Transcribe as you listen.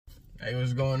Hey,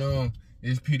 what's going on?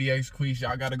 It's PDX Quise.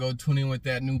 Y'all gotta go tune in with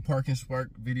that new Parking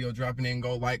Spark video dropping in.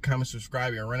 Go like, comment,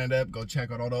 subscribe, and run it up. Go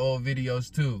check out all the old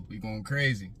videos too. We going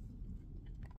crazy.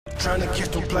 Trying to catch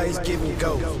them plays, give me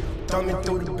go. Thumbing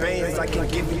through the bands, I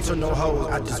can't give you to no hoes.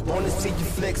 I just wanna see you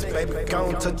flex, baby, go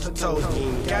and touch your toes. You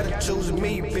ain't gotta choose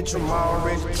me, bitch, I'm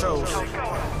already chose.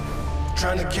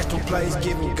 Trying to catch them plays,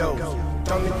 give me go.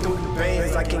 Thumbing through the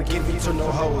bands, I can't give you to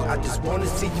no hoes. I just wanna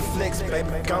see you flex, baby,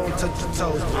 go and touch your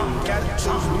toes. You ain't gotta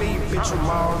choose me, bitch, I'm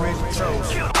already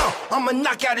chose. I'ma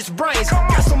knock out his brains,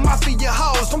 got some mafia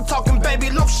hoes. I'm talking baby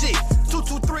low shit,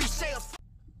 223 sales.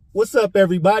 What's up,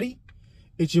 everybody?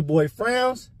 It's your boy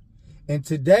Frowns, and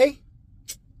today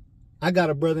I got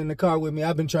a brother in the car with me.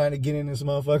 I've been trying to get in this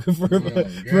motherfucker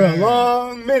for a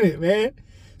long minute, man.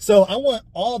 So I want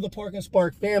all the Parking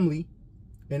Spark family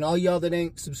and all y'all that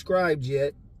ain't subscribed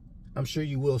yet. I'm sure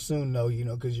you will soon, though, you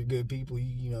know, because you're good people.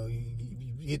 You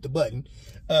hit the button.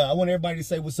 I want everybody to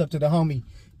say what's up to the homie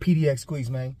PDX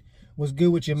Quise, man. What's good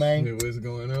with you, man? Shit, what's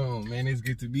going on, man? It's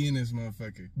good to be in this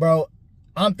motherfucker, bro.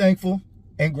 I'm thankful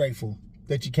and grateful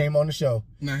that you came on the show.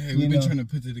 Nah, hey, we've been trying to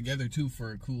put it together too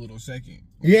for a cool little second.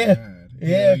 Yeah.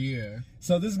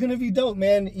 So this is gonna be dope,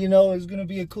 man. You know, it's gonna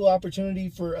be a cool opportunity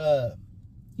for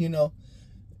you know,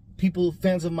 people,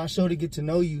 fans of my show, to get to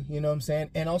know you. You know what I'm saying,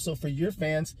 and also for your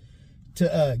fans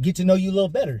to get to know you a little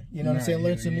better. You know what I'm saying,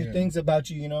 learn some new things about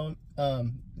you. You know,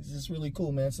 this is really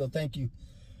cool, man. So thank you.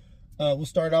 We'll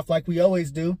start off like we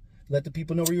always do. Let the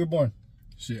people know where you were born.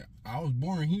 Shit, I was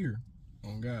born here.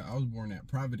 Oh God, I was born at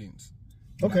Providence.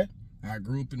 Okay. I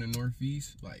grew up in the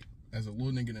Northeast. Like, as a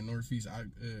little nigga in the Northeast, I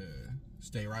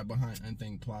stay right behind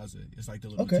Unthing Plaza. It's like the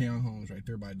little townhomes right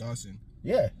there by Dawson.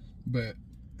 Yeah. But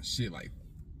shit, like,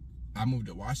 I moved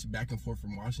to Washington, back and forth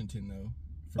from Washington though,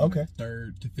 from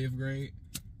 3rd to 5th grade,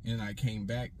 and I came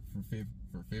back from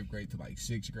fifth grade to like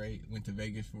 6th grade. Went to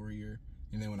Vegas for a year,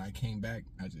 and then when I came back,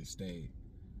 I just stayed.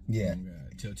 Yeah.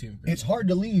 Till 10th grade. It's hard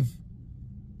to leave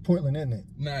Portland, isn't it?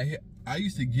 Nah, I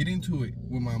used to get into it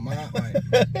with my mom. Like,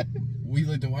 we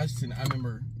lived in Washington. I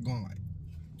remember going like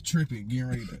tripping, getting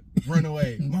ready to run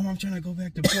away. Mom, I'm trying to go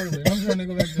back to Portland. I'm trying to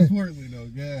go back to Portland. Oh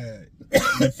God,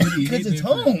 the city because it's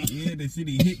different. home. Yeah, the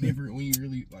city hit different when you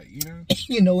really like, you know.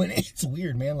 You know, and it's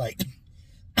weird, man. Like,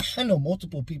 I know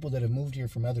multiple people that have moved here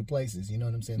from other places. You know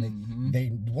what I'm saying?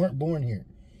 They weren't born here,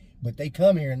 but they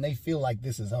come here and they feel like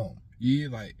this is home. Yeah,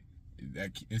 like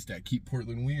that. It's that keep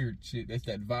Portland weird shit. That's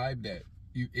that vibe that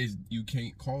you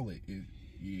can't call it.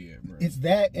 Yeah, bro. It's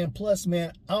that, and plus,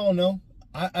 man, I don't know.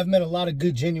 I've met a lot of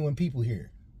good, genuine people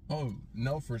here. Oh,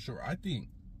 no, for sure. I think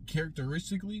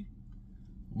characteristically,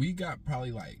 we got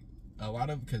probably like a lot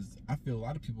of, because I feel a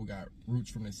lot of people got roots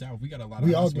from the South. We got a lot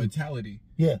of hospitality.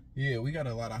 Yeah. Yeah, we got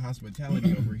a lot of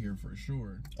hospitality over here for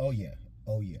sure. Oh, yeah.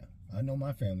 Oh, yeah. I know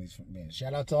my family's from, man.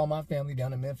 Shout out to all my family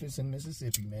down in Memphis and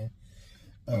Mississippi, man.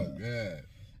 Oh,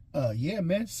 God. Yeah,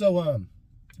 man. So,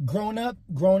 growing up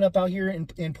out here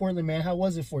in Portland, man, how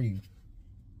was it for you?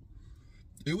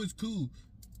 It was cool.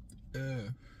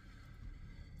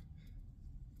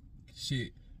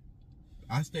 Shit.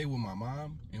 I stayed with my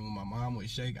mom, and when my mom would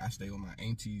shake, I stayed with my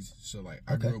aunties. So like,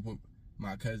 I grew up with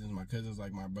my cousins. My cousins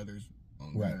like my brothers.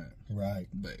 On God. Right.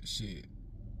 But shit,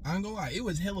 I ain't gonna lie, it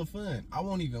was hella fun. I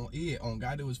won't even. Yeah, on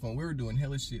God, it was fun. We were doing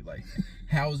hella shit. Like,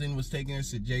 housing was taking us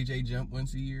to JJ Jump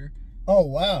once a year. Oh,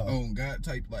 wow. Oh, God,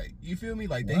 type, like, you feel me?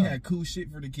 Like, they had cool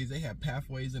shit for the kids. They had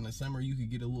pathways in the summer. You could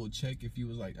get a little check if you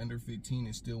was, like, under 15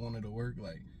 and still wanted to work.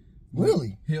 Like,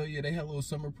 really? Hell yeah, they had little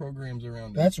summer programs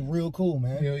around That's real cool,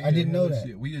 man. Hell yeah, I didn't know that.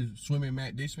 Shit. We just swim in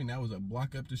Matt Dishman. That was a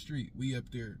block up the street. We up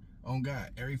there, on God,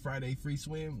 every Friday free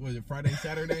swim. Was it Friday,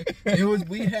 Saturday?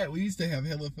 We used to have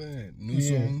hella fun. New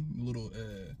song, little,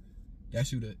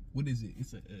 what is it?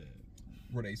 It's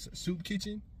a soup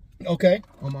kitchen. Okay.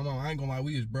 Oh, my mom, I ain't gonna lie,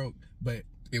 we was broke, but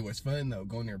it was fun though,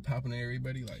 going there popping at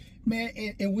everybody. Like, man,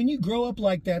 and when you grow up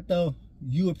like that though,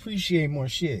 you appreciate more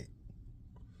shit.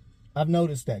 I've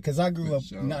noticed that, because I grew up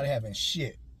not having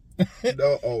shit.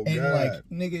 No, oh and God. Like,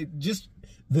 nigga, just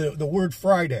the word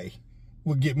Friday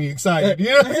would get me excited.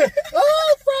 You know?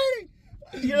 Oh,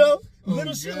 Friday! You know?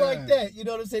 Little shit like that. You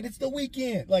know what I'm saying? It's the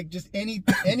weekend. Like, just any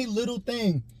little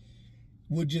thing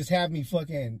would just have me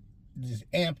fucking just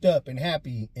amped up and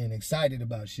happy and excited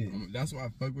about shit. That's why I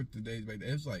fuck with today's baby.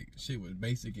 It's like shit was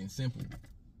basic and simple.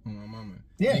 On my mama.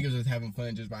 Yeah. Niggas was having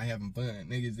fun just by having fun.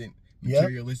 Niggas didn't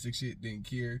materialistic shit, didn't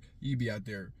care. You be out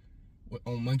there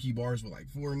on monkey bars with like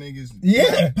 4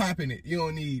 niggas popping it. You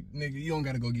don't need, nigga, you don't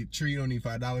gotta go get tree, you don't need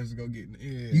 $5 to go get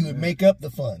you would make up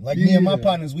the fun. Like me and my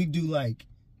partners, we do like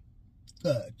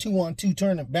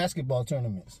 2-on-2 basketball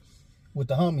tournaments. with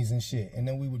the homies and shit, and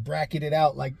then we would bracket it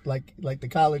out like the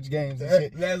college games and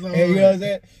shit. That's and you know what I'm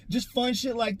saying? Just fun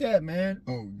shit like that, man.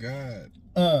 Oh God.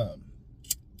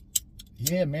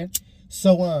 Yeah, man.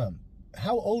 So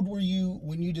how old were you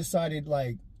when you decided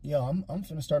like, yo, I'm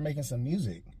finna start making some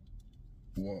music?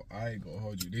 Well, I ain't gonna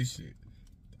hold you this shit.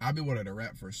 I've been wanting to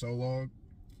rap for so long.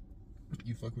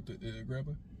 You fuck with the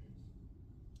grabber?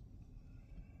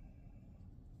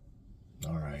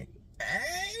 All right.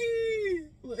 Hey!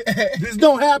 This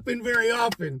don't happen very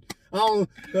often. I don't,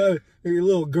 your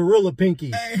little gorilla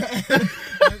pinky. Hey,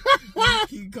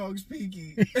 King Kong's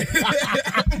pinky.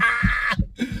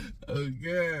 Oh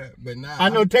God, but nah. I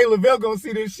know Taylor Bell gonna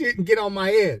see this shit and get on my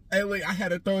head. Hey, like I had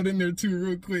to throw it in there too,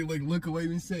 real quick. Like, look away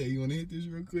and say, "You want to hit this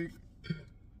real quick?"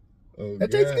 Oh,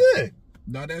 That God. tastes good.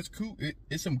 No, that's cool.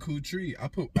 It's some cool tree. I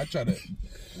try to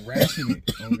ration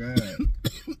it. Oh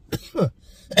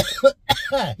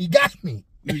God. He got me.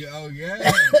 Oh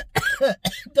God.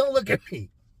 Don't look at me.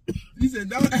 He said,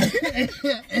 "Don't."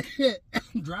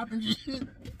 I'm dropping shit.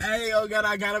 Hey, oh God,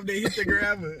 I got him to hit the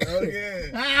grabber. Oh yeah.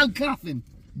 I'm coughing.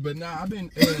 But nah, I've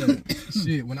been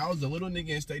shit. When I was a little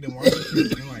nigga and stayed in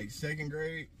Washington in like 2nd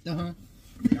grade, I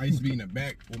used to be in the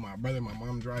back with my brother and my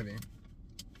mom driving.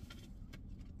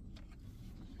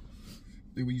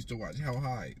 We used to watch How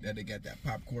High, that they got that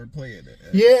popcorn player.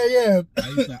 Yeah.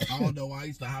 I don't know why I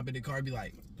used to hop in the car and be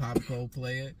like, popcorn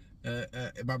player. And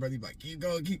my brother be like, keep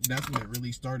going, keep. That's when it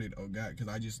really started. Oh God,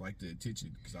 because I just like the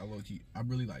attention. Because I'm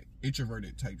really like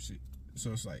introverted type shit.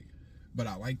 So it's like, but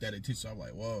I like that attention. So I'm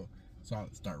like, whoa. So I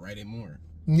start writing more.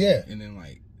 Yeah. And then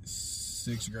like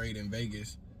 6th grade in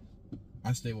Vegas,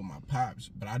 I stayed with my pops,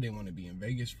 but I didn't want to be in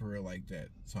Vegas for real like that.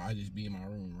 So I just be in my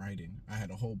room writing. I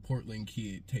had a whole Portland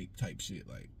Kid tape type shit,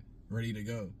 like ready to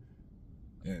go.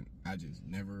 And I just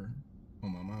never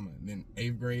on my mama. And then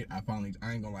 8th grade, I ain't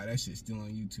gonna lie, that shit's still on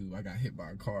YouTube. I got hit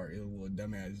by a car. It was a little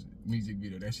dumbass music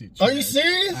video. That shit trash. Are you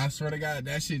serious? I swear to God,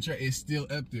 that shit is still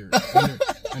up there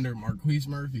under Marquise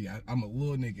Murphy. I'm a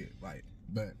little nigga, like,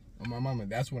 but on my mama,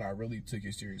 that's when I really took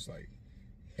it serious, like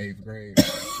 8th grade.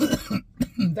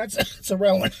 That's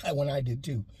around when I did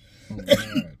too. Oh,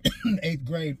 God. 8th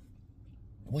grade,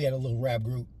 we had a little rap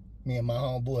group. Me and my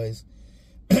homeboys,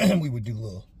 we would do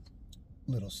little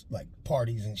like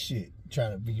parties and shit,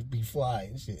 trying to be fly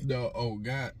and shit. No, oh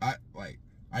God,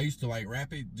 I used to like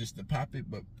rap it just to pop it,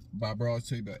 but my bro was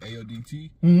telling you about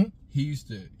AODT. Mm-hmm. He used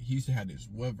to have this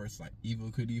one verse like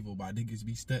 "Evil could evil," but niggas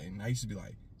be stunting. I used to be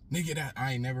like, nigga, that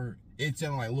I ain't never. It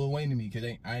sounded like Lil Wayne to me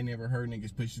because I ain't never heard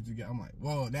niggas push it together. I'm like,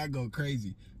 whoa, that go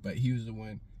crazy. But he was the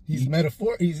one. He's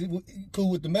cool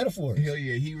with the metaphors. Hell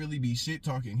yeah, he really be shit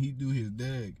talking. He do his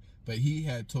Doug, but he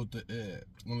had told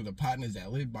one of the partners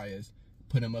that lived by us,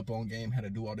 put him up on game, how to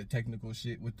do all the technical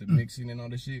shit with the mixing and all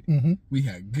the shit. Mm-hmm. We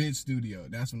had good studio.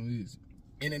 That's when we was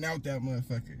in and out that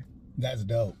motherfucker. That's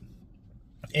dope.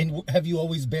 And have you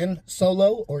always been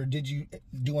solo, or did you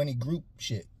do any group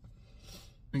shit?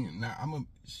 Nah,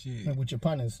 Like with your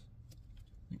partners?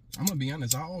 I'm gonna be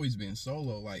honest. I always been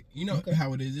solo. Like, you know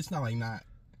how it is. It's not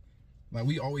like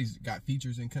we always got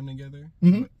features and come together.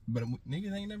 Mm-hmm. But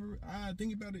niggas ain't never.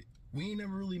 Think about it. We ain't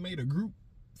never really made a group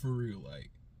for real.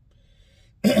 Like,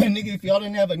 nigga, if y'all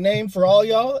didn't have a name for all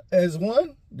y'all as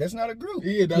one, that's not a group.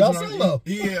 Yeah, that's y'all solo.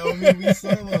 We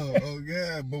solo. Oh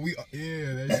God, but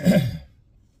that's shit.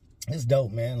 It's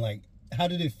dope, man. Like, how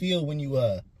did it feel when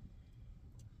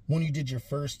you did your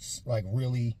first like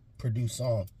really produced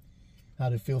song? How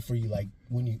did it feel for you? Like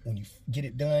when you get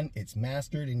it done, it's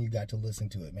mastered, and you got to listen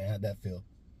to it, man. How'd that feel?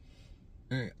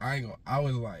 I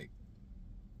was like,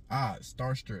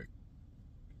 starstruck.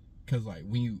 Cause like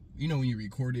when you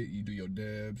record it, you do your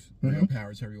dubs, or your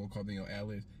powers, however you want to call them, your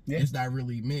ad-libs. Yeah. It's not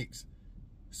really mixed.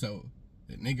 So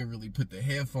the nigga really put the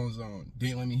headphones on,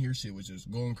 didn't let me hear shit, which is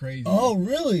going crazy. Oh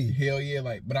really? Hell yeah!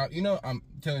 Like, but I'm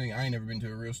telling you, I ain't never been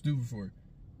to a real studio before.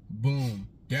 Boom,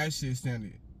 that shit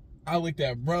sounded. I looked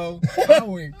at bro.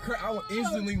 I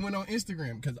instantly went on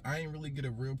Instagram because I ain't really get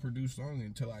a real produced song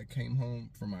until I came home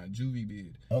from my juvie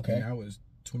bid. Okay. And that was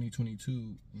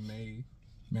 2022 May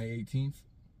 18th.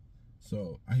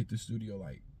 So I hit the studio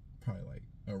like probably like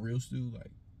a real stew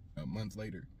like a month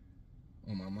later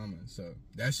on my mama. So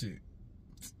that shit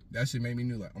made me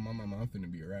know like, oh my mama, I'm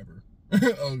finna be a rapper.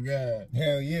 Oh God.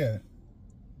 Hell yeah.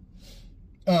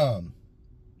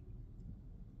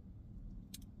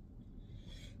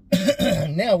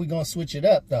 Now we gonna switch it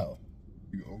up though.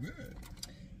 Oh good.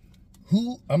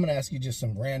 I'm gonna ask you just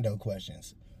some rando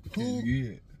questions.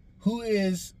 Who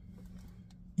is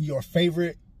your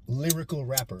favorite lyrical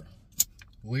rapper?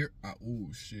 Oh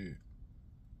shit.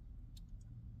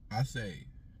 I say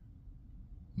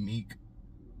Meek.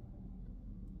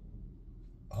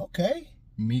 Okay.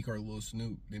 Meek or Lil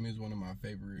Snoop. Them is one of my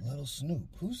favorite. Little Snoop.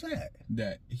 Who's that?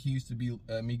 That he used to be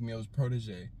Meek Mill's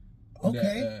protege.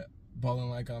 Okay. That, balling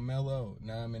like I'm mellow.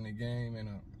 Now I'm in the game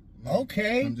and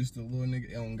okay. I'm just a little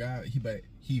nigga on God.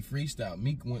 He freestyle.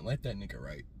 Meek wouldn't let that nigga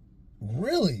write.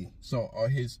 Really? So all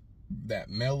that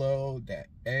mellow, that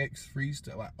X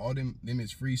freestyle, like all them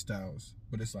is freestyles.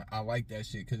 But it's like I like that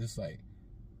shit because it's like,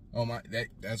 oh my,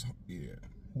 that's yeah.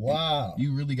 Wow.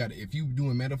 You really got to, if you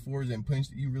doing metaphors and punch,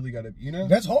 you really got to, you know.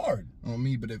 That's hard. On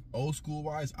me, but if old school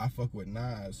wise, I fuck with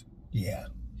Nas. Yeah.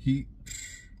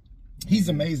 He's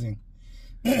amazing.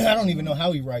 I don't even know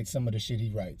how he writes some of the shit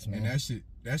he writes, man. And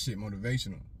that shit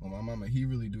motivational. On my mama, he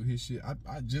really do his shit. I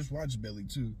just watched Belly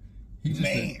too.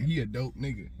 He a dope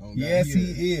nigga. Oh, yes,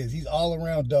 he is. He's all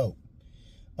around dope.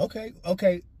 Okay.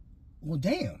 Well,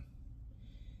 damn.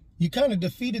 You kind of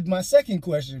defeated my second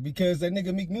question because that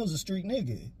nigga Meek Mill's a street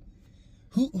nigga.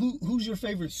 Who's your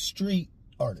favorite street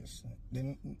artist?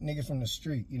 The nigga from the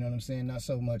street, you know what I'm saying? Not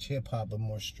so much hip hop, but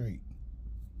more street.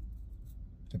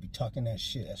 To be talking that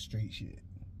shit, that street shit.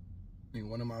 I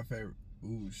mean, one of my favorite.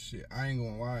 Ooh, shit. I ain't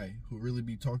gonna lie. Who really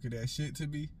be talking that shit to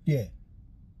me? Yeah.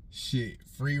 Shit.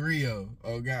 Free Rio.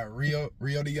 Oh, God. Rio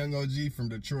the young OG from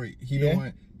Detroit.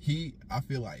 I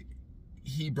feel like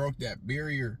he broke that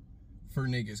barrier for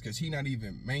niggas because he not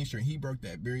even mainstream. He broke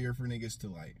that barrier for niggas to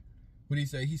like, what did he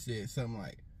say? He said something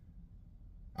like,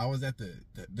 I was at the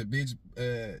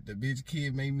bitch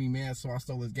kid made me mad, so I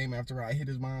stole his game after I hit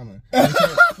his mama.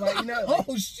 Like, you know, like,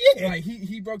 oh shit! Like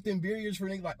he broke them barriers for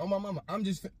niggas. Like, oh my mama, I'm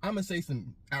gonna say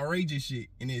some outrageous shit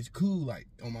and it's cool. Like,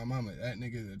 oh my mama, that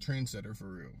nigga's a trendsetter for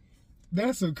real.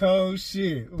 That's some cold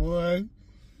shit, boy.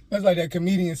 That's like that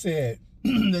comedian said.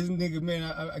 This nigga, man,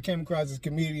 I came across this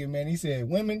comedian, man. He said,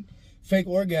 women fake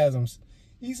orgasms.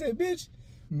 He said, bitch,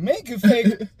 make it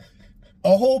fake.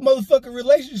 A whole motherfucking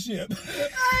relationship.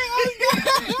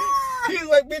 He's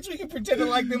like, bitch, we can pretend to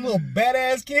like them little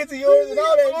badass kids of yours and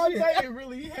all that shit. I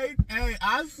really hate. Hey,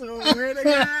 I swear to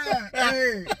God.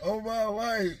 Hey, oh my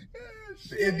life.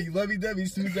 It'd be lovey-dovey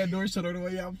as soon as that door shut on the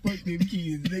way out. Fuck them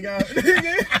kids, nigga.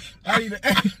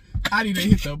 I need to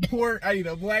hit the port. I need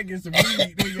a black and some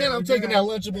weed. Nigga. And I'm taking that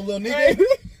Lunchable little nigga.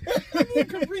 Hey,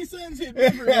 Capri Suns hit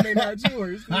different when they not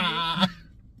yours.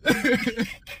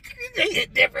 They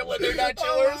hit different when they're not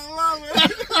yours.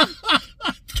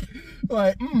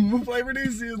 Like, what flavor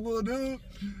this is, little dude?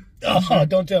 Oh,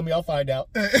 don't tell me. I'll find out.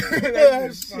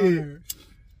 Shit.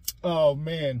 Oh,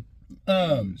 man.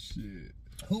 Shit.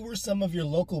 Who were some of your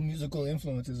local musical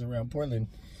influences around Portland?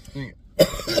 I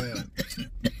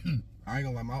ain't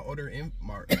gonna lie, my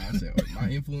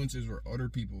influences were older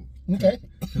people. Okay,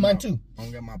 mine too. I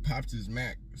got my pops is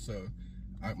Mac, so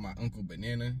my uncle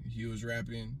Banana, he was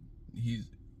rapping. He's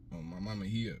on my mama,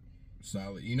 he a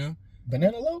solid, you know.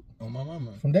 Banana Low? On my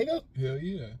mama. From Dago? Hell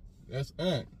yeah, that's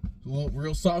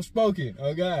real soft spoken.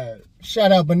 Oh God.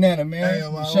 Shout out Banana, man. Hey,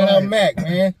 shout out Mac,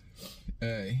 man.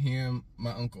 Him,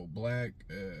 my uncle Black,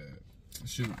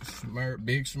 Smurf,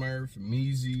 Big Smurf,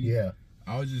 Meezy. Yeah.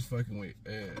 I was just fucking with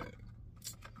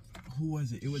who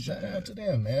was it? It was shout out to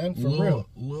them, man. For real.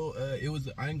 It was,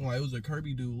 I ain't gonna lie, it was a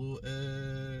Kirby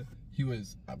dude. He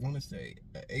was, I want to say,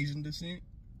 Asian descent.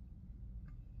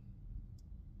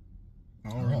 I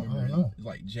don't remember.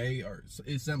 Like Jay or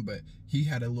it's something, but he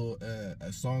had a little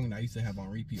a song that I used to have on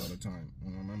repeat all the time. I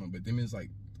don't remember, but them is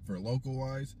like for local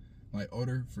wise, like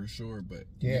older for sure, but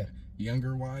yeah,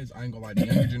 younger wise, I ain't gonna lie, the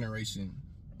younger generation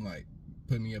like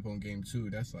put me up on game 2.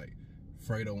 That's like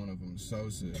Fredo, one of them.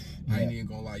 Sosa. Yeah. I ain't even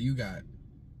gonna lie,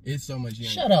 it's so much younger.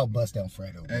 Shout out Bust Down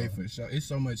Fredo. Hey, for sure. It's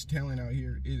so much talent out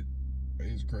here.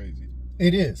 It's crazy.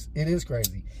 It is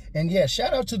crazy. And yeah,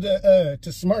 shout out to to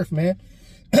Smurf, man.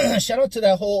 Shout out to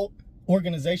that whole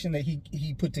organization that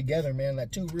he put together, man.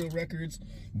 Like 2 Real Records,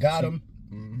 got him.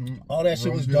 Mm-hmm. All that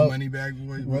shit was dope.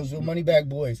 Roseville Moneybag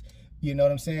Boys. You know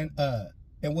what I'm saying?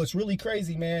 And what's really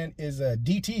crazy, man, is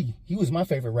DT. He was my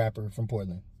favorite rapper from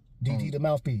Portland. DT the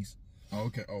Mouthpiece.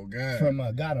 Okay. Oh God. From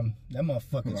Got Him. That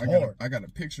motherfucker's hard. I got a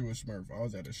picture with Smurf. I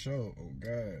was at a show. Oh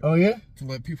God. Oh yeah. To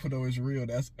let people know it's real.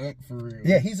 That's for real.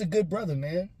 Yeah, he's a good brother,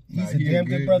 man. He's a damn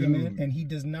good brother, dude. Man. And he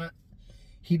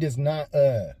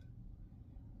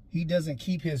doesn't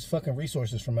keep his fucking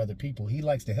resources from other people. He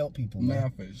likes to help people, man.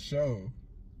 Nah, for sure.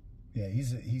 Yeah,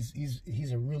 he's a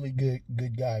really good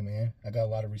guy, man. I got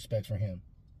a lot of respect for him.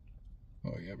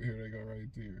 Oh yeah, here they go right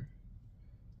there.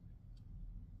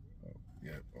 Oh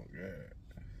yeah, oh God.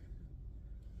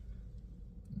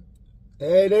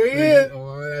 Hey, there he is.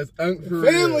 Oh, that's Unc for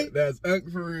family. Real. That's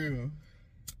Unc for real.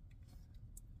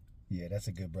 Yeah, that's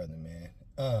a good brother, man.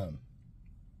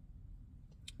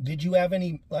 Did you have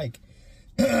any, like,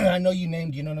 I know you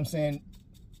named, you know what I'm saying?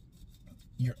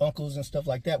 your uncles and stuff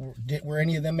like that, were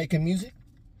any of them making music?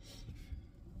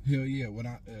 Hell yeah. When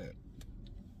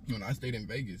I stayed in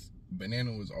Vegas,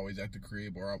 Banana was always at the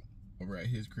crib or over at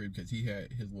his crib because he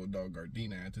had his little dog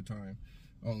Gardena at the time.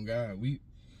 Oh God,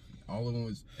 all of them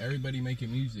was everybody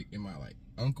making music. And my like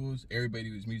uncles,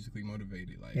 everybody was musically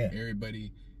motivated. Like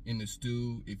everybody in the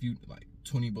stew, if you like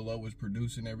 20 Below was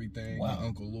producing everything. Wow. My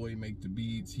Uncle Lloyd make the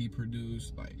beats, he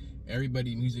produced. Like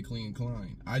everybody musically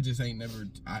inclined. I just ain't never.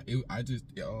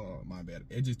 Oh my bad.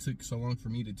 It just took so long for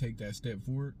me to take that step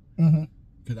forward.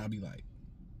 Cause I'd be like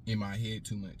in my head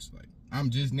too much. Like I'm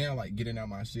just now like getting out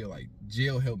my shell. Like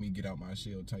jail helped me get out my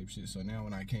shell type shit. So now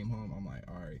when I came home, I'm like,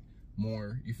 all right,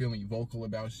 more. You feel me? Vocal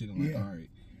about shit. I'm like, all right,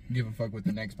 give a fuck what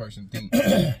the next person thinks.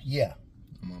 Yeah.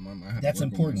 That's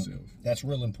important. That's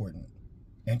real important.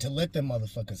 And to let them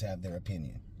motherfuckers have their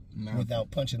opinion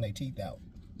without punching their teeth out.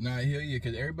 Nah, hell yeah,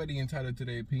 because everybody entitled to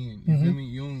their opinion. You feel me?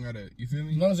 You don't gotta, you feel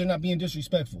me? As long as they're not being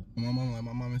disrespectful. My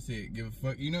mama said, give a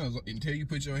fuck. You know, until you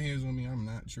put your hands on me, I'm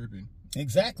not tripping.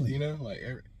 Exactly. You know, like,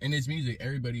 and it's music,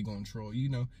 everybody gonna troll. You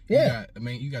know, yeah.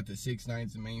 You got the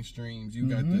 6ix9ines, the mainstreams. You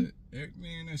got the,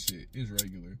 man, that shit is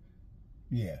regular.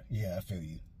 Yeah, I feel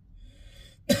you.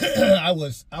 I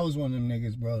was one of them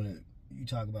niggas, bro, that you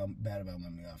talk about bad about my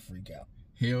nigga, I freak out.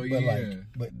 Hell yeah.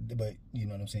 But you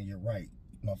know what I'm saying? You're right.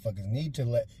 Motherfuckers need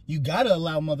to you gotta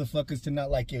allow motherfuckers to not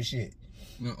like your shit.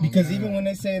 No, because even when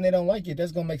they saying they don't like it,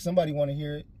 that's gonna make somebody want to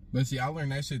hear it. But see, I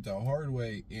learned that shit the hard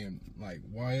way in like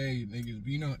YA niggas.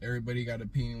 You know, everybody got an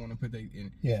opinion, want to put they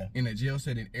in a jail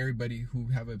setting. Everybody who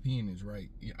have an opinion is right.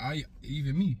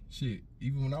 Even me, shit.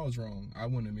 Even when I was wrong, I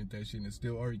wouldn't admit that shit and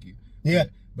still argue. Yeah.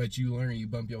 But you learn, you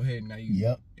bump your head, and now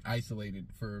you isolated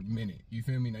for a minute. You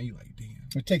feel me? Now you like, damn.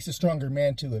 It takes a stronger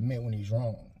man to admit when he's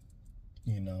wrong.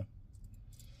 You know.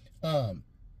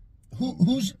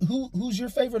 Who's your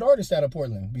favorite artist out of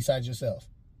Portland besides yourself?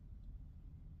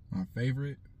 My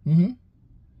favorite?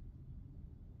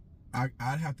 I'd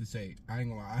have to say, I ain't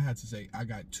gonna lie, I had to say I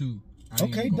got two.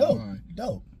 Okay, dope.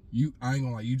 I ain't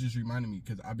gonna lie, you just reminded me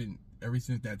because I've been ever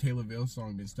since that Taylor Vale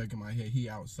song been stuck in my head. He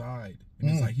outside and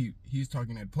it's like he's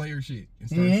talking that player shit and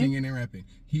started singing and rapping.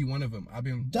 He one of them. I've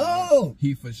been dope.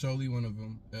 He for surely one of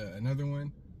them. Another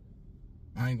one,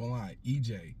 I ain't gonna lie,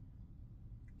 EJ.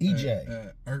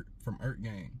 From Ert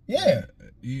Gang. Yeah.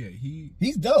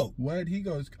 He's dope. What he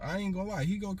goes, I ain't gonna lie,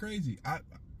 he go crazy.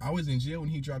 I was in jail when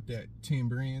he dropped that 10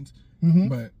 brands,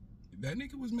 but that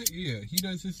nigga was he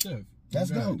does his stuff.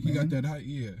 That's dope. He got that high,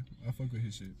 I fuck with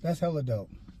his shit. That's hella dope.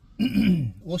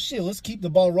 Well, shit, let's keep the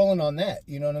ball rolling on that.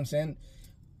 You know what I'm saying?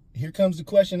 Here comes the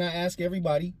question I ask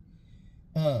everybody.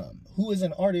 Who is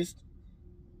an artist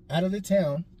out of the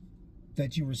town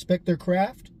that you respect their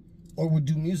craft or would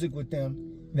do music with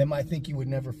them that might think you would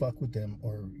never fuck with them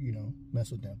or, you know, mess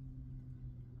with them?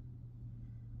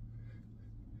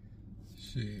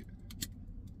 Shit.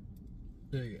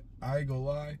 I ain't gonna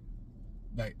lie.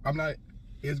 Like, I'm not,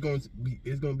 it's gonna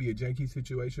be a janky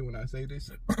situation when I say this.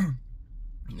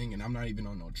 And I'm not even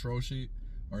on no troll shit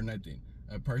or nothing.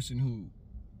 A person who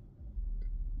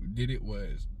did it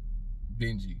was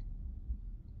Benji.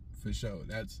 For sure.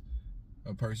 That's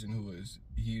a person who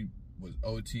he was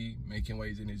OT, making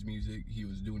waves in his music. He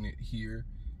was doing it here.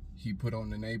 He put on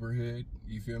the neighborhood,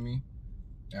 you feel me?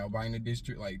 Albina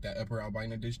district, like that upper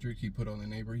Albina district, he put on the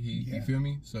neighborhood, you feel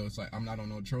me? So it's like, I'm not on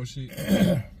no troll shit.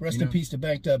 Rest in peace to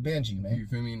Banked Up Benji, man. You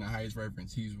feel me? In the highest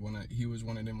reference. He was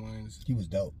one of them ones. He was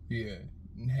dope. Yeah.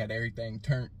 Had everything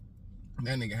turned.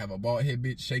 That nigga have a bald head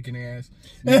bitch shaking ass.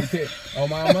 Oh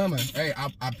my mama. Hey,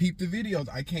 I peeped the videos.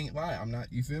 I can't lie. I'm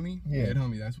not, you feel me? Yeah. Dead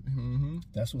homie.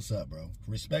 That's what's up, bro.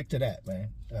 Respect to that, man.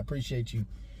 I appreciate you,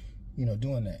 you know,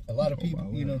 doing that. A lot of people,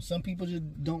 you know, some people just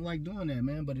don't like doing that,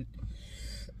 man, but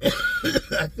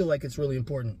I feel like it's really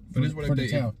important for the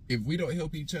town. If we don't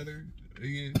help each other,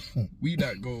 we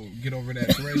not go get over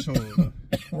that threshold.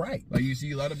 Right. Like you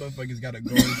see a lot of motherfuckers gotta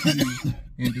go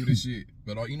and do the shit.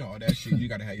 But all that shit, you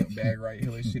gotta have your bag right,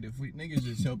 hella shit. If we niggas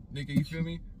just help, nigga, you feel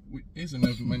me? It's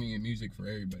enough money in music for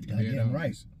everybody. Damn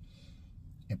right.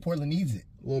 And Portland needs it.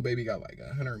 Lil Baby got like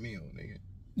 100 mil, nigga.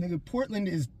 Nigga, Portland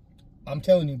is, I'm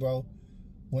telling you, bro,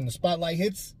 when the spotlight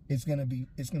hits, it's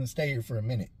gonna stay here for a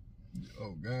minute.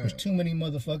 Oh God. There's too many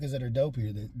motherfuckers that are dope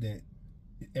here that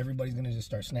everybody's gonna just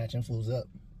start snatching fools up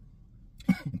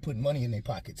and putting money in their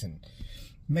pockets and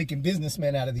making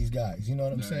businessmen out of these guys. You know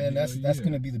what I'm saying? That's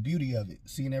gonna be the beauty of it.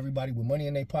 Seeing everybody with money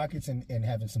in their pockets and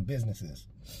having some businesses.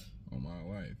 Oh my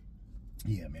life.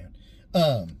 Yeah, man.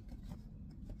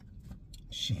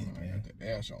 Shit, man. I got the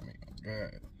ash on me.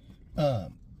 Oh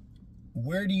God.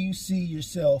 Where do you see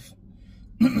yourself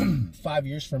 5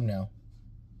 years from now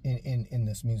in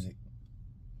this music?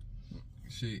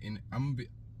 shit, and I'm gonna be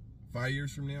 5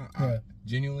 years from now. Yeah.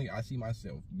 Genuinely, I see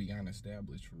myself beyond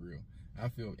established for real. I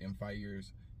feel in 5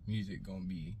 years, music gonna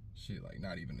be shit like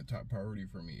not even the top priority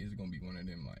for me. It's gonna be one of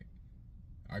them like.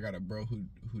 I got a bro who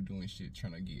doing shit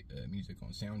trying to get music on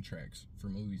soundtracks for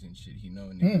movies and shit. He know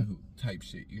a nigga who type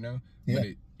shit, you know. Yeah. But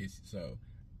it's so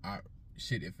I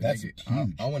shit if a That's nigga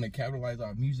huge. I want to capitalize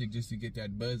off music just to get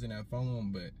that buzz and that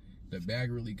following, but the bag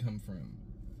really come from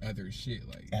other shit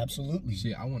like Absolutely.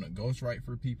 shit. I want to ghostwrite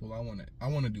for people. I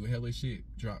want to do hella shit,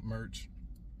 drop merch,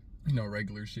 you know,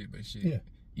 regular shit, but shit. Yeah.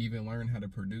 Even learn how to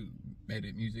produce,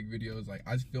 edit music videos. Like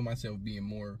I feel myself being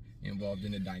more involved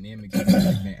in the dynamics of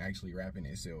music than actually rapping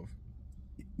itself.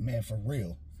 Man, for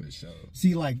real. For sure.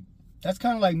 See, like, that's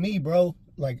kind of like me, bro.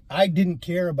 Like, I didn't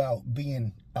care about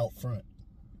being out front.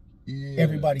 Yeah.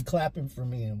 Everybody clapping for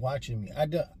me and watching me. I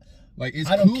don't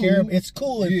cool. care. It's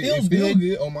cool. It feels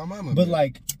good. on my mama. But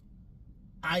like,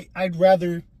 I'd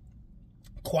rather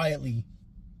quietly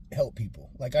help people.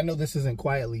 Like, I know this isn't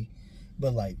quietly,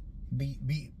 but like,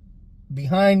 be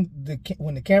behind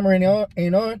when the camera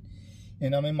ain't on,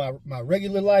 and I'm in my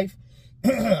regular life.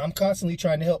 I'm constantly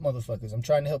trying to help motherfuckers. I'm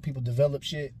trying to help people develop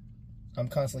shit. I'm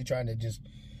constantly trying to just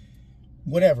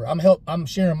whatever. I'm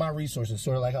sharing my resources,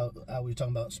 sort of like how we were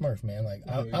talking about Smurf, man. Like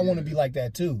I want to be like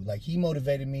that too. Like he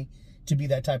motivated me to be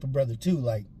that type of brother too.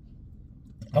 Like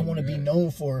I want to be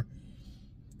known for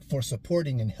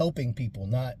supporting and helping people,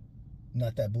 not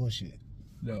that bullshit.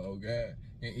 No, God.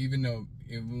 And even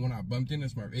when I bumped into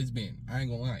Smurf, I ain't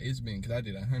gonna lie, it's been, because I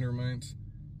did 100 months,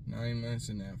 9 months,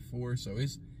 and that 4, so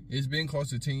it's been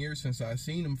close to 10 years since I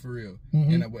seen him for real.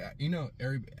 And you know,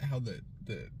 how the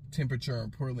temperature in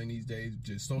Portland these days,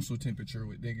 just social temperature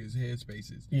with niggas'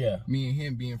 headspaces. Yeah. Me and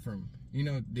him being from, you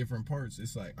know, different parts,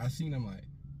 it's like, I seen him like,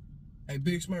 hey,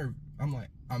 Big Smurf. I'm like,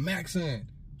 I'm Mac's son.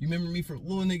 You remember me for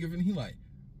little nigga? And he like,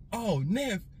 oh,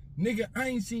 Neff. Nigga, I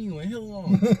ain't seen you in hell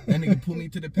long. That nigga pulled me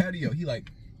to the patio. He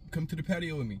like, come to the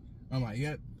patio with me. I'm like,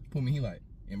 yep. Pulled me. He like,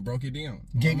 and broke it down.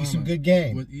 Gave me some good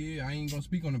game. But yeah, I ain't gonna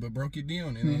speak on it, but broke it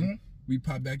down. And then we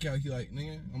popped back out. He like,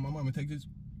 nigga, on my mama, take this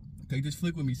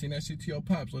flick with me. Send that shit to your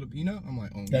pops. Let it, you know? I'm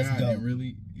like, oh, that's God, dope. and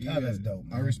really, yeah, that's dope,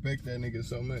 man. I respect that nigga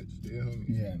so much. Yeah, homie.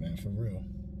 Yeah, man, for real.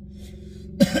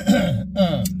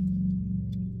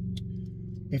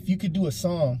 If you could do a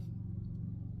song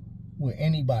with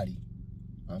anybody,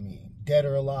 I mean, dead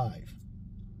or alive,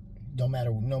 no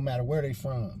matter where they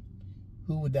from,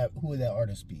 who would that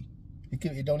artist be?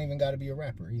 It don't even got to be a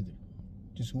rapper either.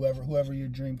 Just whoever your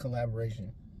dream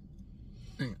collaboration.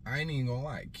 I ain't even gonna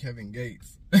lie, Kevin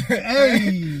Gates.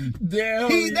 Hey, damn,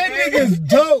 that nigga's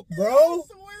dope, bro. I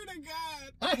swear to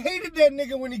God, I hated that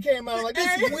nigga when he came out. Like,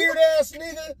 this weird ass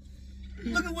nigga.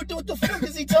 Look at what the fuck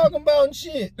is he talking about and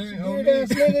shit. Weird ass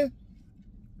nigga.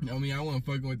 I mean, I wasn't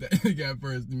fucking with that nigga at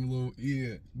first,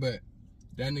 but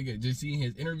that nigga, just seeing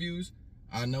his interviews,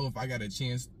 I know if I got a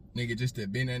chance, nigga, just to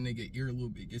bend that nigga ear a little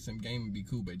bit, get some game and be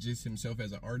cool, but just himself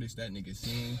as an artist, that nigga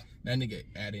sing, that nigga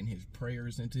adding his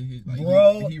prayers into his, like,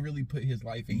 bro, he really put his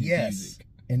life in his music.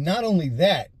 And not only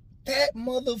that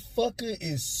motherfucker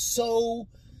is so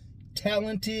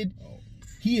talented.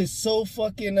 He is so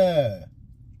fucking,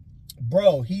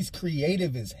 bro, he's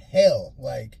creative as hell.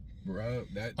 Like, bro,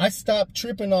 I stopped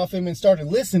tripping off him and started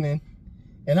listening,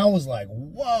 and I was like,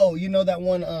 whoa, you know that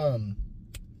one,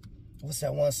 what's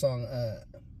that one song,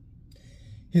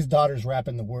 his daughter's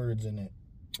rapping the words in it.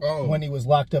 Oh, when he was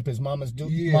locked up, his mom's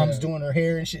doing her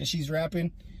hair and shit, and she's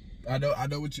rapping. I don't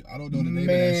know the name of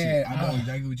that shit. I know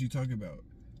exactly what you talking about.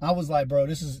 I was like, bro,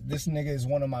 this nigga is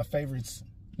one of my favorites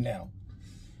now.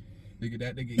 Nigga,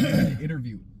 that nigga, he had an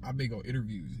interview. I'm big on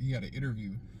interviews. He had an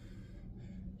interview.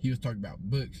 He was talking about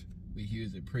books, but he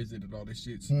was in prison and all this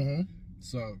shit.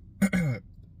 So,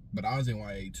 but I was in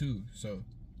YA too. So,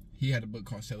 he had a book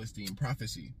called Celestine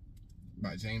Prophecy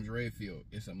by James Redfield.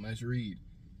 It's a must read.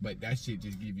 But that shit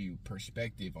just give you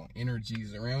perspective on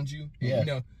energies around you. And, you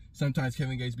know, sometimes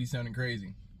Kevin Gates be sounding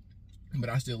crazy, but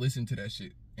I still listen to that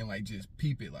shit and like just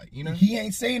peep it, like, you know. He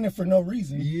ain't saying it for no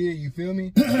reason. Yeah, you feel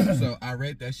me? So I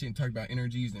read that shit and talked about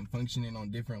energies and functioning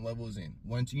on different levels. And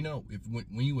once, you know,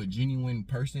 when you a genuine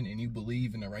person and you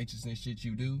believe in the righteousness shit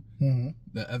you do,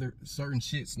 the other certain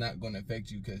shit's not going to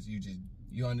affect you because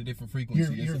you on a different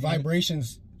frequency. Your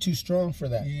vibrations too strong for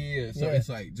that. Yeah, so it's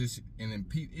like just, and then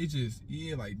it just,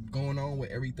 like going on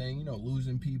with everything, you know,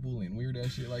 losing people and weird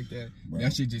ass shit like that. Right.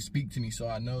 That shit just speak to me, so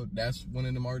I know that's one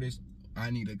of them artists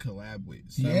I need to collab with.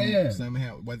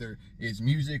 Somehow, whether it's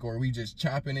music or we just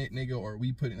chopping it, nigga, or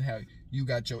we putting how you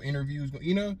got your interviews,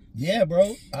 you know? Yeah,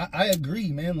 bro. I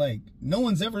agree, man. Like, no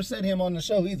one's ever said him on the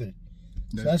show either.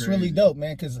 That's really dope,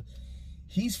 man, because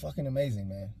he's fucking amazing,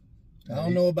 man. I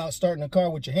don't know about starting a car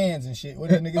with your hands and shit.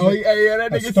 What that nigga Oh, said? yeah,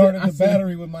 that nigga I started said, the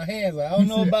battery with my hands. Like, I don't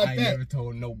know about I that. never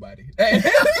told nobody. Hey,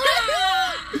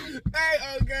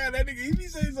 oh God, that nigga, he be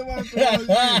saying some off the wall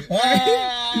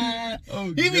shit. Oh,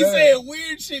 He be saying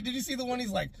weird shit. Did you see the one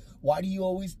he's like, why do you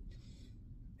always...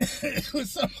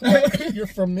 You're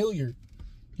familiar.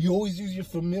 You always use your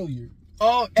familiar.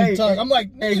 Oh, hey, I'm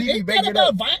like, hey, he be ain't that making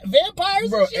about up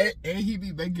vampires, bro, and shit? and he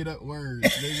be making up words,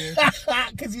 nigga.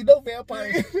 Because you know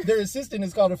vampires, their assistant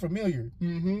is called a familiar.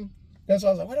 Mm-hmm. That's why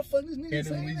I was like, why the fuck this nigga And in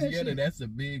saying Louisiana, that shit? that's a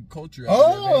big culture.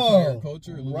 Oh, vampire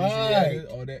culture. Louisiana, right.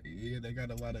 all that. Yeah, they got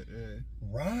a lot of.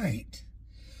 Right.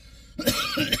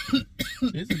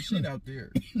 There's some shit out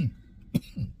there.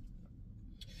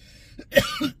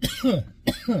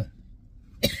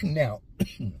 Now,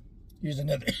 here's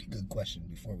another good question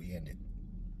before we end it.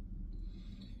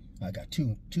 I got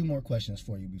two more questions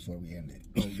for you before we end it.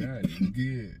 Oh God, it's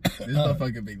good. This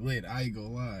motherfucker been lit. I ain't gonna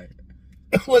lie.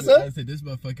 What's up? I said this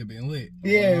motherfucker been lit.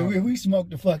 Yeah, we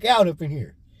smoked the fuck out up in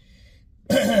here.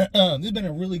 This has been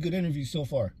a really good interview so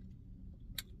far.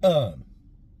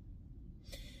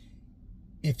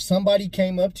 If somebody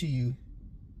came up to you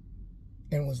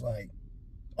and was like,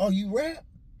 "Oh, you rap?"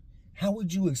 How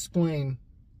would you explain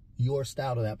your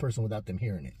style to that person without them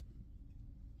hearing it?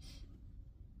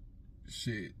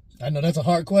 Shit. I know that's a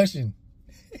hard question.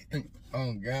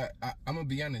 Oh God, I'm gonna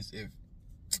be honest. If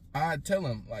I tell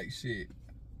him like, shit,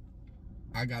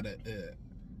 I got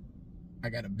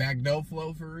a back door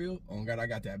flow for real. Oh God, I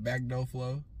got that back door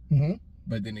flow. Mm-hmm.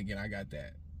 But then again, I got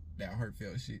that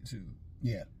heartfelt shit too.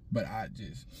 Yeah. But I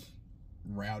just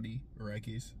rowdy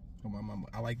ruckus on my mama.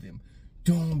 I like them,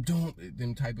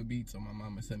 them type of beats on my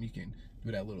mama. Something you can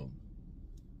do that little.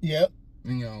 Yep.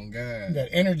 You know, God. That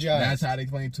energize. That's how they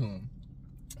claim to him.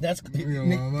 That's You know,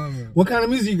 my mama. what kind of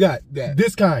music you got? That.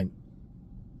 This kind.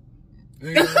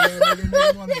 They don't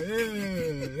let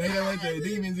the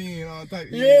demons in all type.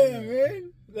 Yeah,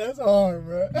 man. That's hard,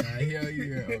 bro. Nah, hell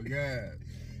yeah. Oh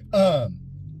God.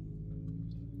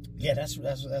 Yeah, that's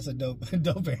a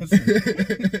dope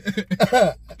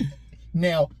answer.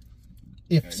 Now,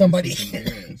 if somebody,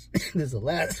 this is the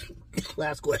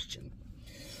last question.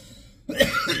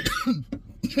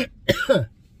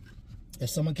 If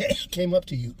someone came up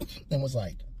to you and was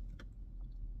like,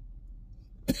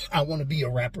 "I want to be a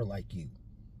rapper like you.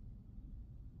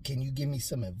 Can you give me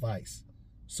some advice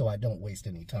so I don't waste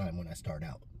any time when I start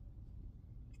out?"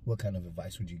 What kind of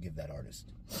advice would you give that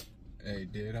artist? Hey,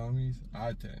 dead homies,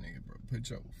 I tell that nigga, bro, put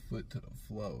your foot to the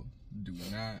flow. Do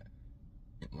not.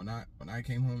 When I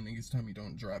came home, niggas told me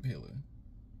don't drop Hilla.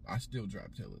 I still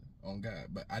dropped Hilla, on God,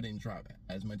 but I didn't drop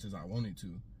as much as I wanted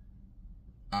to.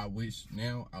 I wish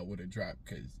now I would have dropped,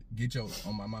 cause get your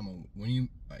on my mama. When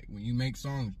you make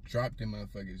songs, drop them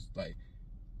motherfuckers. Like,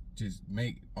 just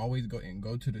always go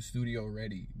to the studio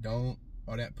ready. Don't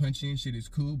all that punching shit is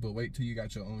cool, but wait till you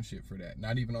got your own shit for that.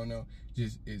 Not even on no,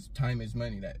 just is time is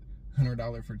money. That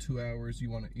 $100 for 2 hours, you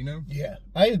wanna, you know? Yeah,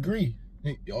 I agree.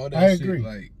 All that I shit, agree.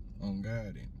 like, on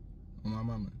God and on my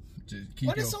mama. Just keep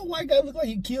Why does some white guy look like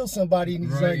he killed somebody and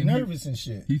he's Right, like and nervous and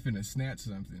shit? He finna snatch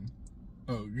something.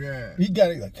 Oh God. He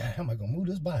got it like, God, how am I gonna move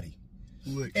this body?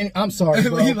 Look. And I'm sorry,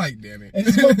 bro. He like, damn it. And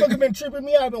this motherfucker been tripping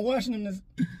me out. I've been watching him this.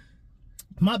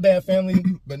 My bad, family.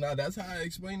 But nah, that's how I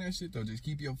explain that shit though. Just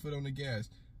keep your foot on the gas.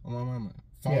 On my mama.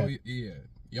 Follow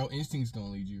your instincts gonna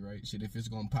lead you, right? Shit, if it's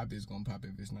gonna pop, it's gonna pop.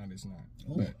 If it's not, it's not.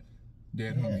 Ooh. But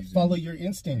dead homies. Follow your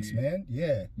instincts, man.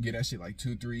 Yeah. Get that shit like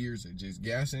 2-3 years of just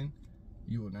gassing.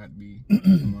 You will not be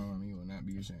you will not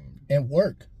be ashamed. And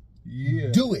work. Yeah.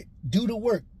 Do it. Do the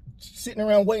work. Sitting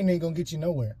around waiting ain't gonna get you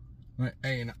nowhere. Like,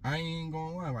 hey, and I ain't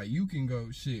gonna lie, like you can go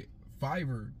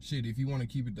Fiverr, if you want to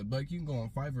keep it the buck, you can go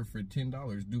on Fiverr for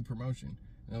 $10, do promotion.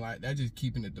 And like that just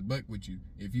keeping it the buck with you.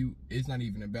 It's not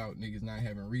even about niggas not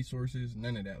having resources,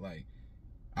 none of that. Like,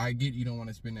 I get you don't want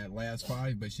to spend that last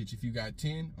 $5, but shit, if you got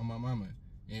 10 on my mama,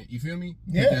 and you feel me?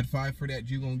 Yeah. Get that 5 for that,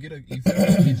 you gonna get you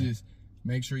feel me? You just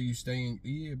make sure you stay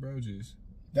in, bro, just.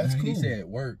 That's cool. He said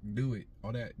work, do it,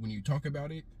 all that. When you talk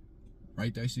about it,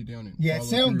 write that shit down and Yeah, it follow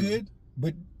sound through. good,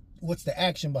 but what's the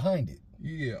action behind it?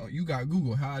 Yeah, you got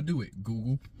Google. How I do it?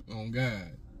 Google. Oh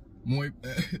God, more.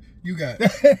 You got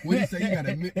what do you say?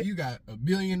 You got $1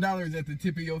 billion at the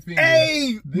tip of your finger.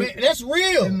 Hey, man, that's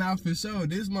real. And now for sure,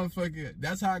 this motherfucker.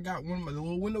 That's how I got one of my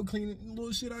little window cleaning,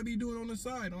 little shit I be doing on the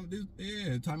side. On this,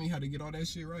 yeah, taught me how to get all that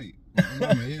shit right.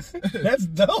 That's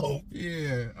dope.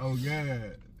 Yeah. Oh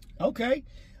God. Okay.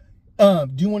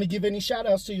 Do you want to give any shout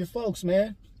outs to your folks,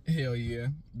 man? Hell yeah.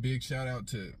 Big shout out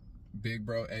to Big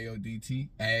Bro AODT,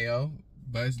 AO,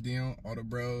 Buzz Dion, all the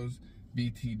bros,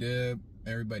 BT Dub,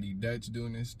 everybody Dutch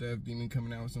doing this stuff, Demon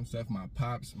coming out with some stuff, my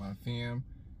pops, my fam,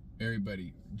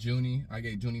 everybody. Junie, I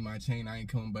gave Junie my chain. I ain't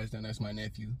coming bust down. That's my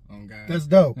nephew. On God. That's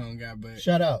dope. On God, but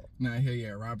shout out. Nah, hell yeah,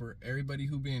 Robert. Everybody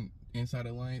who been inside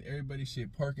the line, everybody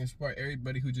shit, Park and Spark,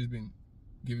 everybody who just been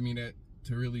giving me that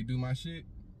to really do my shit.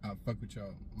 I'll fuck with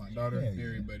y'all. My daughter,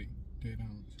 everybody. Dead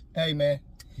homies. Hey man.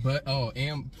 But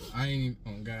and I ain't even,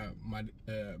 on God, my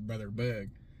brother Bug.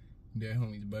 Dead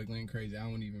homies, Bugling crazy. I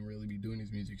wouldn't even really be doing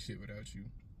this music shit without you.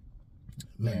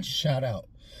 Man, shout out.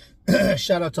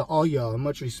 Shout out to all y'all.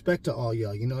 Much respect to all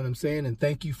y'all. You know what I'm saying? And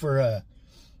thank you for,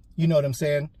 you know what I'm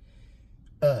saying?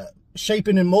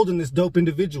 Shaping and molding this dope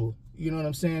individual. You know what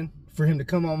I'm saying? For him to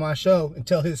come on my show and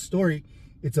tell his story,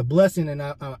 it's a blessing, and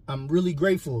I'm really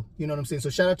grateful. You know what I'm saying? So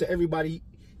shout out to everybody.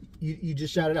 You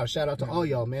just shouted out. Shout out to all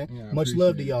y'all, man. Yeah, much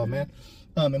love to y'all, man.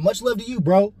 And much love to you,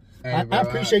 bro. Hey, I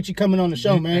appreciate you coming on the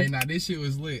show, man. Hey, nah, this shit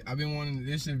was lit. I've been wanting.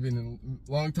 This shit been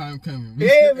a long time coming.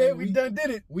 Man, we done did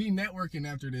it. We networking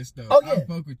after this stuff. Oh yeah, I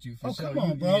fuck with you for sure. Come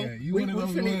on, bro. Yeah, you one of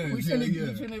those ones.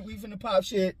 We finna pop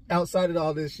shit outside of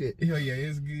all this shit. Hell yeah,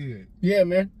 it's good. Yeah,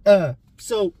 man.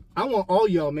 So I want all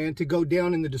y'all, man, to go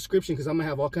down in the description because I'm gonna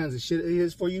have all kinds of shit it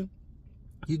is for you.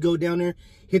 You go down there,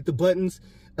 hit the buttons.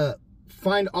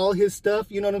 Find all his stuff,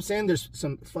 you know what I'm saying? There's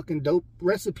some fucking dope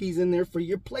recipes in there for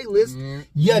your playlist.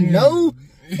 You know?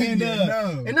 And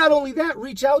and not only that,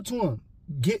 reach out to him.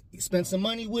 Spend some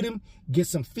money with him, get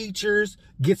some features,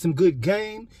 get some good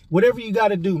game. Whatever you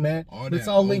gotta do, man. Let's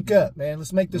all link up, man.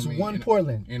 Let's make this one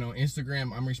Portland. And on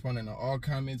Instagram, I'm responding to all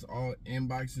comments, all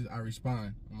inboxes, I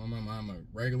respond. I'm a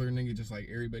regular nigga just like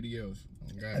everybody else.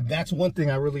 God. That's one thing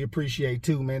I really appreciate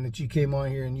too, man, that you came on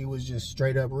here and you was just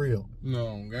straight up real.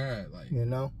 No, God, like, you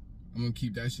know, I'm gonna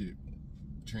keep that shit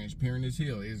transparent as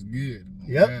hell. It's good.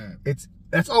 Yep.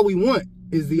 That's all we want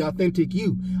is the authentic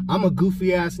you. I'm a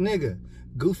goofy ass nigga,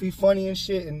 goofy, funny and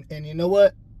shit, and you know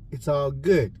what? It's all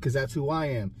good because that's who I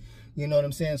am. You know what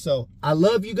I'm saying? So I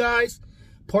love you guys,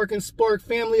 Park and Spark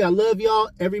family. I love y'all.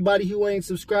 Everybody who ain't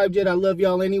subscribed yet, I love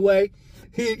y'all anyway.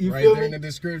 You right feel there me? In the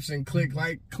description, click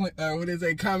like, what is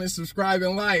it? Comment, subscribe,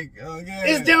 and like. Oh God.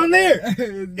 It's down there.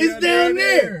 It's down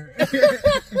there.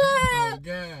 Oh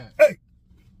God. Hey,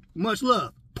 much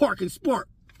love, Park and Spark.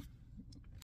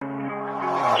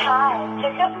 Hi,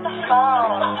 pick up the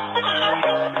phone.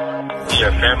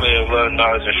 Yeah, family of love,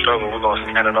 knowledge, and struggle. We're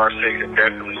gonna stand in our six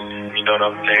indefinitely. You know what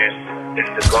I'm saying?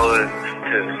 It's the goal is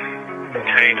to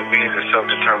obtain the means of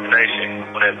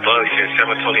self-determination. When that bug shit,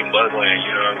 720 bug land,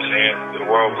 you know what I'm saying? The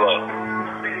world blow.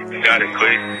 You got it,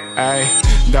 Quise.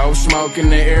 Ayy, dope smoke in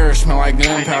the air, smell like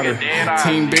gunpowder.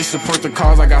 Team bitch support the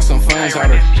cause, I got some funds out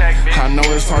her. I know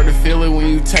it's hard to feel it when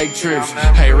you take trips.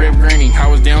 Hey, Rip Granny, I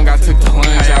was down, got took the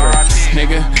lunge out her.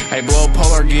 Nigga, hey, blow a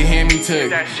polar, get hand-me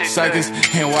took. Suckers,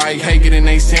 and why hate getting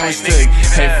they sandwich took.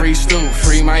 Hey, free Stu,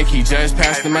 free Mikey, just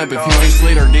passed them up. If you ain't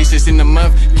slit or dishes in the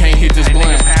muff, can't hit this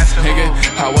blunt. Nigga,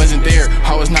 I wasn't there,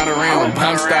 I was not around.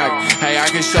 Pump stock, hey, I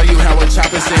can show you how a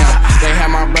chopper sound. They had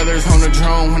my brothers on the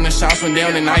drone when the shots went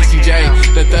down in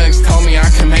ICJ. The thugs told me I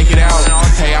can make it out.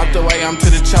 Hey, out the way, I'm to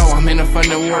the cho, I'm in the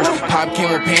funding wars. Pop king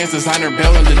with pants, designer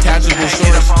belt, and detachable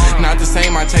shorts. Not the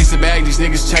same, I chase a bag, these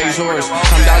niggas chase yours.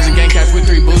 I'm dodging gang cats with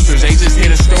 3 boosters, they just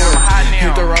hit a store.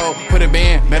 Hit the road, put a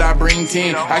band, bet I bring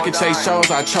 10. I could chase shows,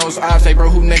 I chose ops, hey bro,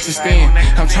 who next to spin?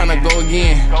 I'm tryna go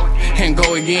again, and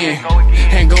go again,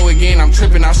 and go again. I'm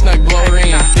tripping, I snuck blower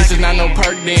in. This is not no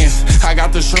perk dance, I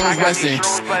got the shrooms blessing.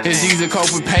 It's easy to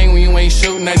cope with pain when you ain't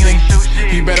shooting nothing.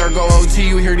 You better go OT,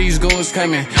 you hear these goons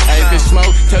coming. Hey, if it's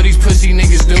smoke, tell these pussy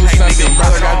niggas do something.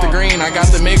 Brother got the green, I got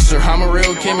the mixture, I'm a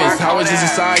real chemist. I was just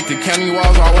inside the county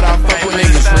walls, why would I fuck with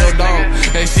niggas? Real dome,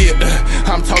 they see it,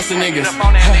 I'm toasting niggas.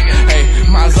 Hey,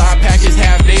 my Zod pack is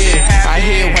half dead. I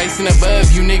hit weights and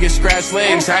above, you niggas scratch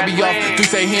legs. I be off, do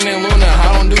say Hen and Luna,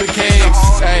 I don't do the kegs.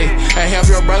 Hey, help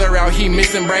your brother out, he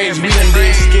missing braids. We done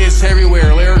did skits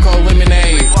everywhere, lyrical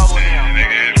lemonade.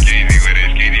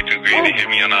 Hit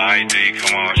me on the IG,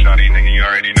 come on, shawty, nigga, you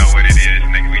already know what it is,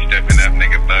 nigga, we stepping up,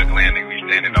 nigga, Bugland, nigga, we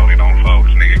standing on it on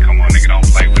folks, nigga, come on, nigga, don't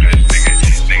play with us,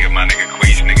 nigga, my nigga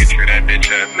Quise, nigga, tear that bitch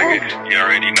up, nigga, you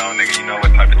already know, nigga, you know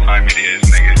what type of time it is,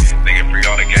 nigga, free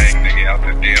all the gang, nigga, out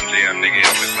this damn jam, nigga,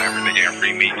 out this Lambert, nigga, and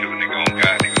free me too, nigga, on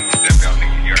God, nigga, we step out,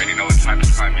 nigga, you already know what type of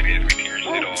time it is, we tear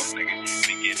shit off, nigga,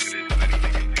 we get to this,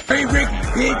 nigga. Free Rick,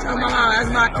 bitch, I'm alive,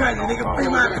 that's my cousin, nigga, free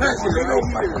my cousin, nigga,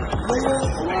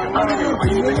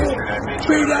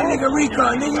 free that nigga Rico,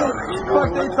 nigga, fuck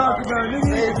they talking about,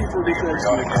 nigga,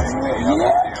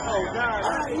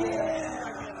 yeah.